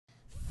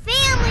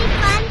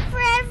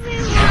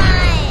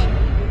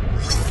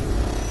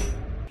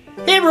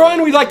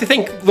everyone, we'd like to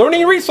thank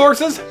Learning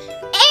Resources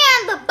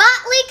and the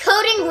Botley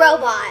Coding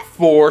Robot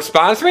for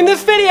sponsoring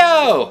this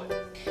video.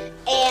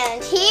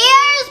 And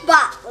here's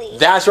Botley.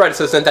 That's right,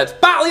 assistant. That's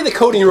Botley the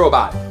Coding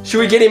Robot.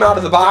 Should we get him out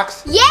of the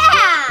box?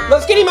 Yeah!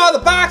 Let's get him out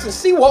of the box and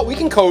see what we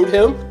can code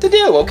him to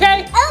do,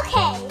 okay?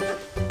 Okay.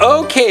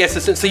 Okay,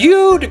 assistant. So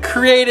you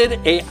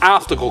created an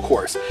obstacle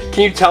course.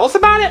 Can you tell us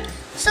about it?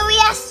 So he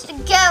has to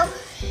go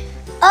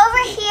over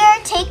here,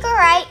 take a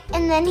right,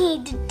 and then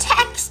he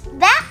detects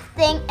that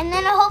thing, and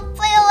then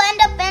hopefully he'll end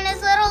up in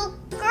his little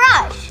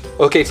garage.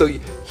 Okay, so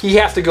he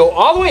has to go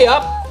all the way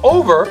up,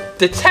 over,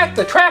 detect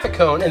the traffic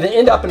cone, and then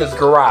end up in his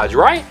garage,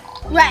 right?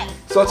 Right.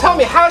 So tell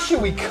me, how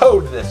should we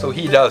code this so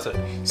he does it?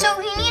 So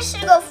he needs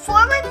to go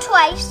forward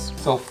twice.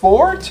 So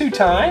forward 2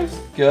 times,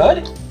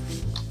 good.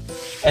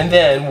 And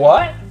then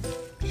what?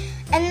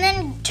 And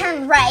then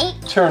turn right.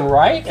 Turn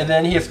right, and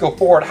then he has to go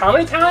forward how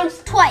many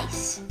times?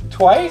 Twice.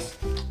 Twice.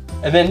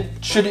 And then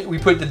should we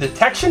put the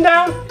detection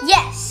down?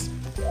 Yes.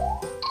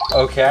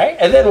 Okay,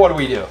 and then what do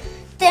we do?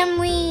 Then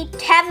we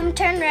have him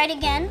turn right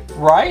again.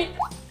 Right.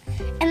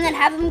 And then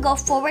have him go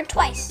forward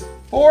twice.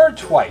 Forward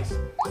twice.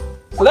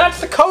 So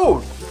that's the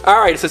code. All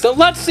right, so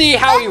let's see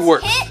how he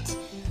works. Hit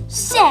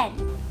send.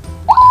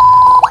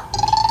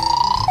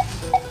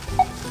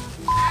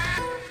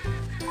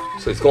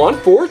 So he's going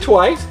forward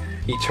twice.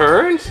 He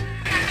turns.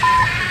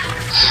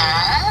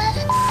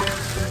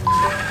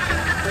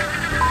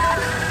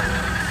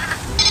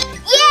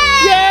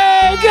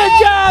 Yay! Good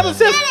job,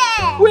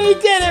 assistant. We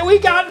did it. We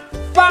got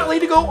Botley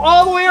to go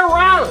all the way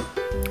around.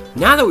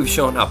 Now that we've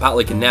shown how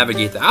Botley can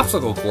navigate the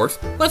obstacle course,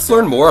 let's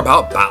learn more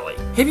about Botley.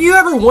 Have you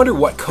ever wondered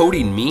what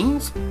coding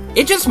means?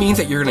 It just means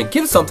that you're going to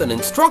give something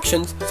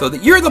instructions so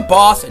that you're the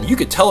boss and you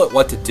can tell it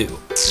what to do.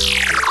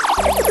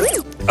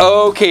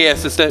 Okay,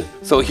 assistant.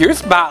 So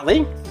here's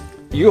Botley.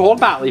 You hold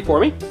Botley for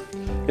me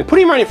and put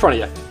him right in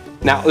front of you.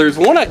 Now there's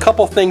a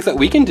couple things that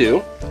we can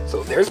do.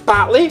 So there's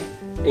Botley,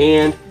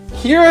 and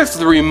here's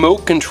the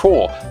remote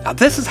control. Now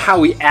this is how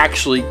we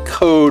actually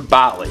code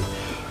Botley.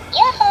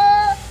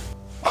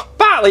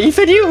 Botley, he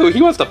said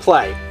he wants to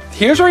play.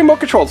 Here's a remote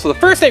control. So the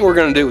first thing we're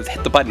going to do is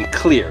hit the button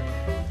clear.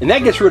 And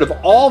that gets rid of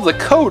all the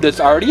code that's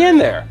already in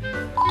there.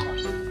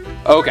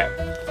 Okay,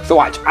 so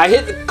watch. I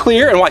hit the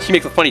clear and watch, he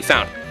makes a funny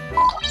sound.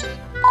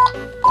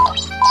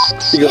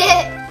 He goes,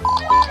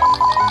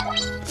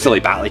 silly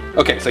Botley.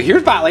 Okay, so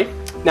here's Botley.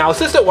 Now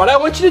assistant, what I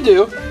want you to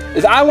do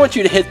is I want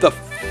you to hit the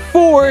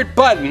forward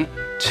button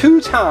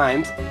 2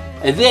 times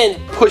and then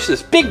push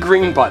this big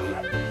green button.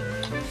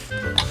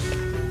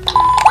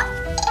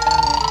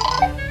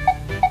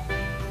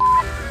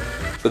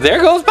 So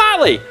there goes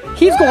Botley.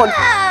 He's going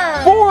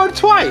forward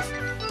twice.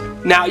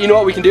 Now, you know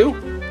what we can do?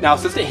 Now,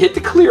 assistant, hit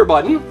the clear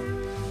button,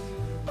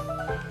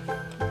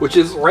 which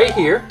is right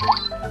here.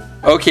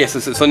 Okay,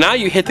 so now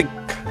you hit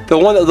the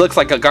one that looks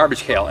like a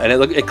garbage pail, and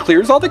it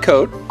clears all the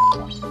code.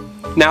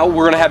 Now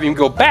we're gonna have him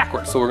go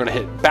backwards. So we're gonna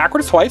hit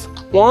backwards twice.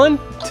 1,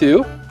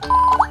 2.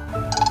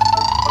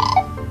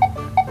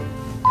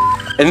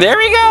 And there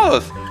he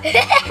goes.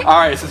 All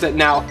right, assistant,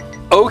 now,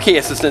 okay,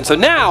 assistant, so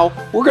now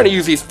we're gonna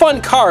use these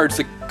fun cards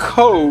to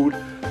code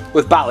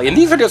with Botley, and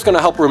these are just going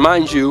to help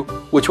remind you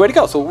which way to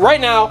go. So right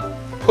now,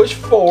 push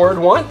forward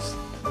once.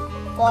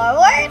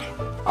 Forward.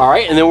 All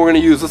right, and then we're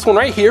going to use this one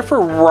right here for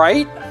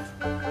right.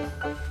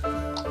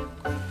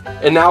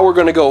 And now we're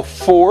going to go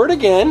forward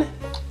again.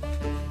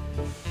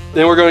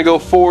 Then we're going to go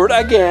forward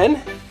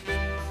again.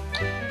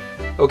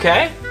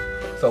 Okay?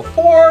 So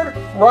forward,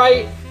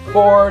 right,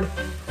 forward,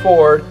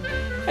 forward.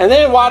 And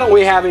then why don't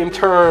we have him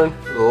turn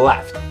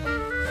left?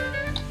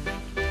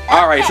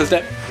 All right,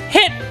 assistant,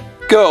 hit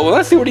go. Well,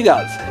 let's see what he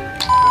does.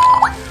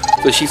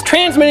 So she's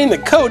transmitting the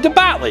code to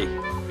Botley.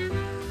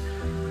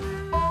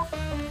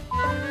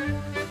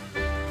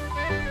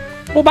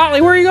 Well,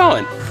 Botley, where are you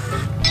going?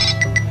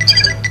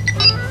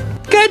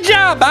 Good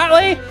job,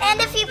 Botley.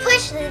 And if you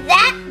push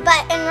that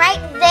button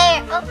right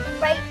there,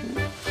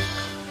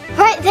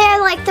 right there,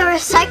 like the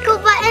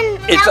recycle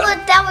button,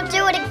 that would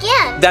do it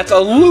again. That's a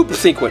loop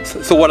sequence.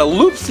 So what a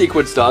loop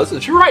sequence does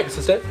is, you're right,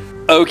 assistant.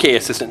 Okay,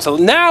 assistant. So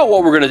now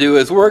what we're going to do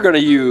is we're going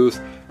to use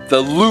the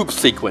loop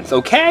sequence,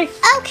 okay?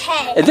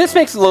 Okay. And this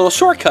makes a little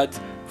shortcut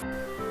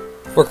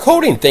for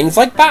coding things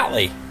like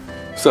Botley.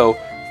 So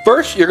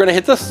first you're going to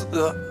hit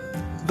the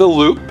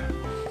loop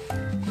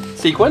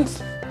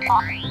sequence.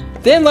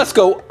 Then let's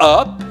go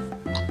up.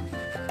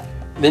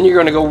 Then you're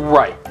going to go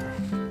right.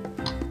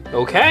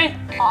 Okay?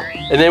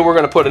 And then we're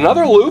going to put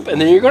another loop, and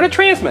then you're going to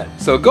transmit.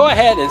 So go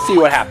ahead and see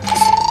what happens.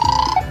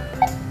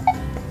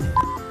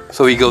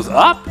 So he goes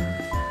up.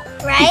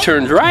 Right. He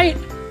turns right.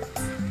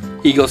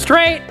 He goes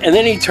straight, and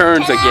then he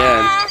turns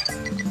again.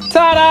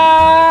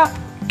 Ta-da!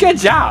 Good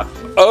job.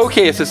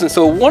 Okay, assistant,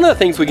 so one of the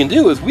things we can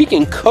do is we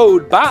can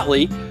code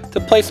Botley to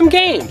play some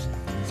games.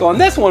 So on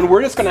this one,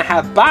 we're just gonna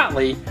have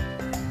Botley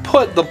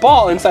put the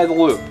ball inside the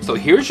loop. So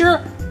here's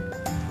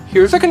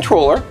the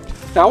controller.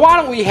 Now why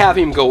don't we have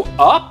him go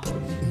up,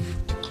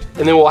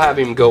 and then we'll have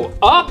him go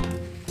up,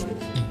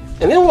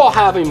 and then we'll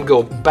have him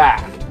go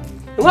back.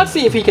 And let's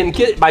see if he can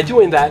get, by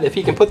doing that, if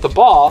he can put the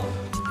ball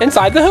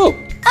inside the hoop.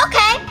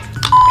 Okay.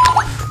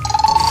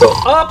 So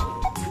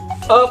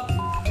up,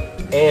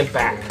 and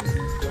back.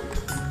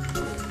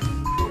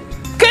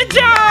 Good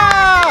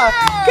job!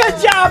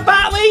 Good job,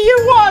 Botley!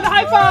 You won!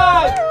 High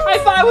five!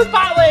 High five with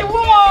Botley!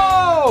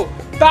 Whoa!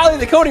 Botley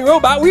the Coding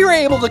Robot, we were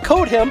able to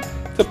code him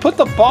to put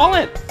the ball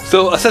in.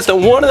 So,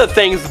 assistant, one of the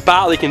things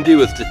Botley can do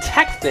is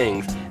detect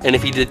things, and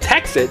if he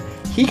detects it,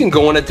 he can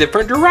go in a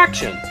different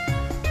direction.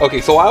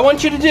 Okay, so what I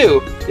want you to do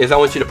is I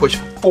want you to push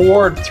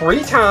forward 3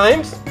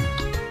 times.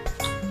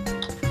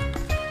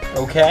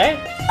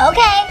 Okay?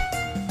 Okay.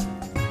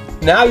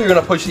 Now you're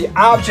gonna push the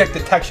object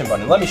detection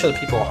button. Let me show the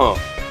people at home.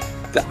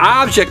 The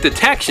object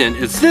detection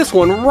is this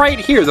one right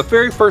here, the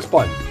very first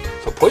button.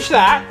 So push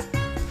that.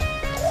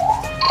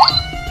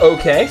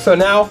 Okay, so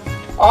now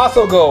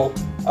also go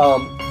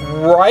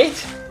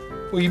right.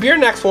 Will you be your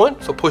next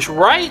one? So push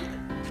right.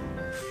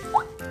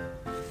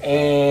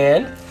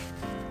 And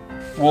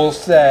we'll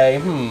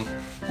say,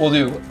 we'll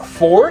do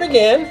forward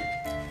again.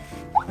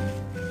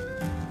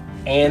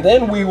 And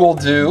then we will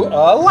do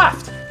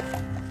left.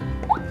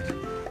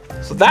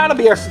 So that'll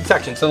be our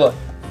detection. So look,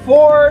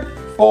 forward,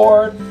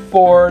 forward,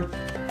 forward,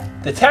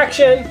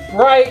 detection,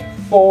 right,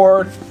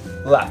 forward,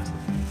 left.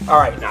 All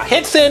right, now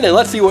hit send and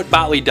let's see what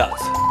Botley does.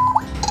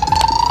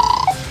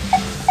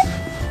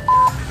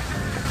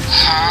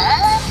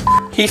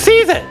 He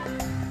sees it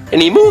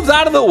and he moves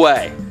out of the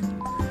way.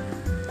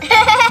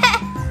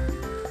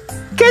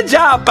 Good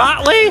job,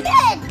 Botley.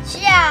 Good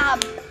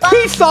job,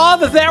 He saw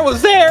that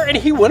was there and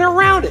he went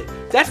around it.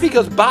 That's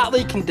because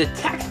Botley can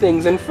detect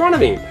things in front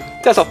of him.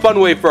 That's a fun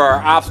way for our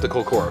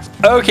obstacle course.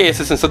 Okay,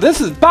 assistant, so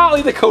this is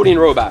Botley the Coding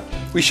Robot.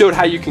 We showed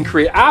how you can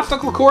create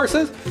obstacle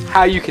courses,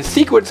 how you can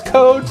sequence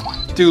codes,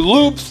 do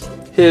loops,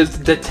 his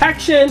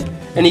detection,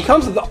 and he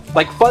comes with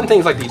like fun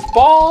things like these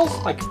balls,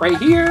 like right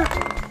here.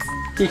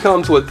 He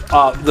comes with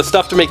the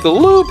stuff to make the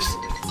loops,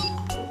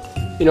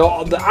 you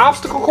know, the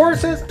obstacle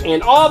courses,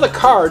 and all the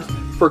cards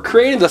for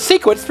creating the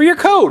sequence for your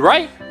code,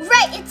 right?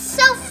 Right, it's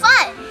so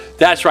fun.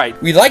 That's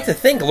right. We'd like to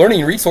thank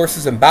Learning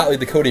Resources and Botley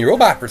the Coding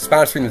Robot for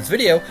sponsoring this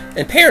video.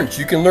 And parents,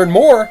 you can learn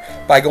more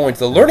by going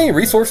to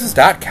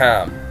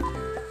learningresources.com.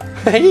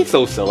 He's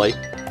so silly.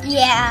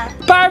 Yeah.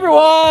 Bye,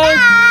 everyone.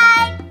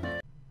 Bye.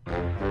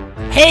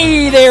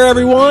 Hey there,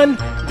 everyone.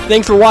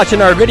 Thanks for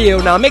watching our video.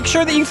 Now make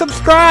sure that you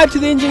subscribe to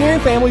the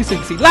Engineering Family so you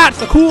can see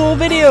lots of cool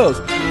videos.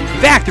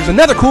 In fact, there's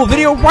another cool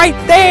video right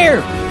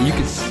there. You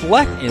can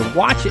select and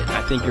watch it.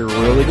 I think you're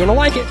really going to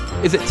like it.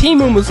 Is it Team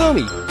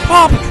Umizoomi,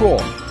 Paw Patrol,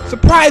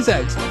 Surprise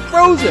Eggs,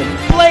 Frozen,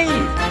 Blade,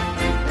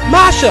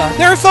 Masha.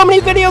 There are so many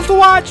videos to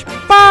watch.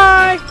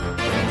 Bye!